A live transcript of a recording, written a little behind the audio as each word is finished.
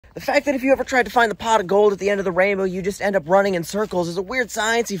The fact that if you ever tried to find the pot of gold at the end of the rainbow, you just end up running in circles is a weird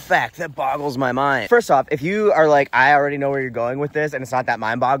sciencey fact that boggles my mind. First off, if you are like, I already know where you're going with this and it's not that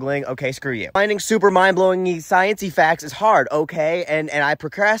mind-boggling, okay, screw you. Finding super mind-blowing sciencey facts is hard, okay, and I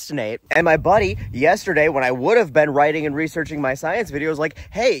procrastinate. And my buddy, yesterday, when I would have been writing and researching my science videos, like,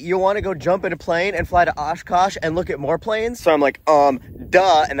 hey, you want to go jump in a plane and fly to Oshkosh and look at more planes? So I'm like,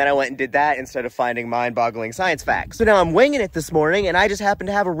 duh, and then I went and did that instead of finding mind-boggling science facts. So now I'm winging it this morning, and I just happened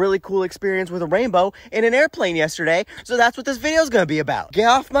to have a really cool experience with a rainbow in an airplane yesterday, so that's what this video is going to be about. Get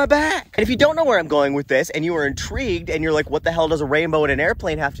off my back! And if you don't know where I'm going with this, and you are intrigued, and you're like, what the hell does a rainbow and an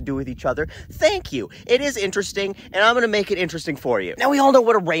airplane have to do with each other? Thank you. It is interesting, and I'm going to make it interesting for you. Now, we all know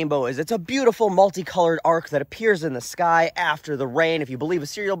what a rainbow is. It's a beautiful multicolored arc that appears in the sky after the rain. If you believe a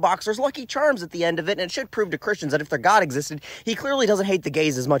cereal box, there's Lucky Charms at the end of it, and it should prove to Christians that if their God existed, he clearly doesn't hate the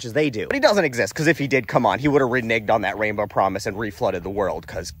gays as much as they do. But he doesn't exist, because if he did, come on, he would have reneged on that rainbow promise and reflooded the world,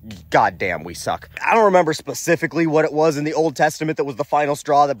 because goddamn, we suck. I don't remember specifically what it was in the Old Testament that was the final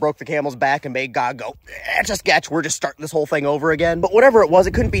straw that broke the camel's back and made God go, sketch, we're just starting this whole thing over again. But whatever it was,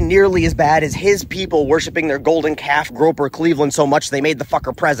 it couldn't be nearly as bad as his people worshiping their golden calf Groper Cleveland so much they made the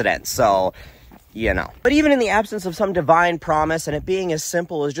fucker president, so... you know. But even in the absence of some divine promise and it being as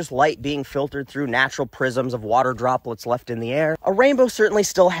simple as just light being filtered through natural prisms of water droplets left in the air, a rainbow certainly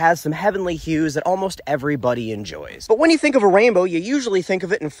still has some heavenly hues that almost everybody enjoys. But when you think of a rainbow, you usually think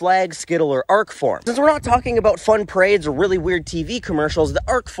of it in flag, skittle, or arc form. Since we're not talking about fun parades or really weird TV commercials, the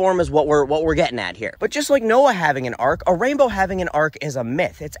arc form is what we're getting at here. But just like Noah having an arc, a rainbow having an arc is a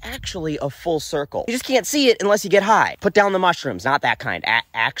myth. It's actually a full circle. You just can't see it unless you get high. Put down the mushrooms, not that kind,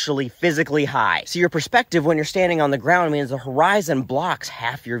 actually physically high. So your perspective when you're standing on the ground means the horizon blocks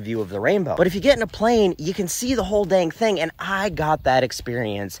half your view of the rainbow. But if you get in a plane, you can see the whole dang thing, and I got that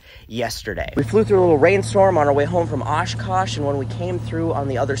experience yesterday. We flew through a little rainstorm on our way home from Oshkosh, and when we came through on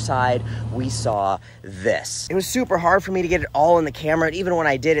the other side, we saw this. It was super hard for me to get it all in the camera, and even when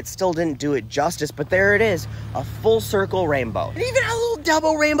I did, it still didn't do it justice, but there it is, a full circle rainbow. And even a little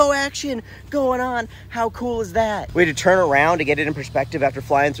double rainbow action going on. How cool is that? We had to turn around to get it in perspective after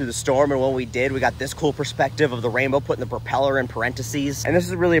flying through the storm, and when we did, we got this cool perspective of the rainbow, putting the propeller in parentheses. And this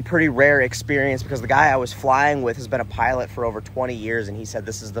is really a pretty rare experience because the guy I was flying with has been a pilot for over 20 years, and he said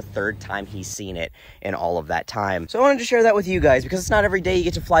this is the third time he's seen it in all of that time. So I wanted to share that with you guys because it's not every day you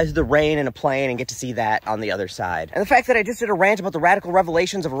get to fly through the rain in a plane and get to see that on the other side. And the fact that I just did a rant about the radical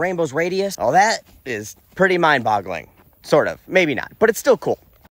revelations of a rainbow's radius, all that is pretty mind-boggling. Sort of. Maybe not, but it's still cool.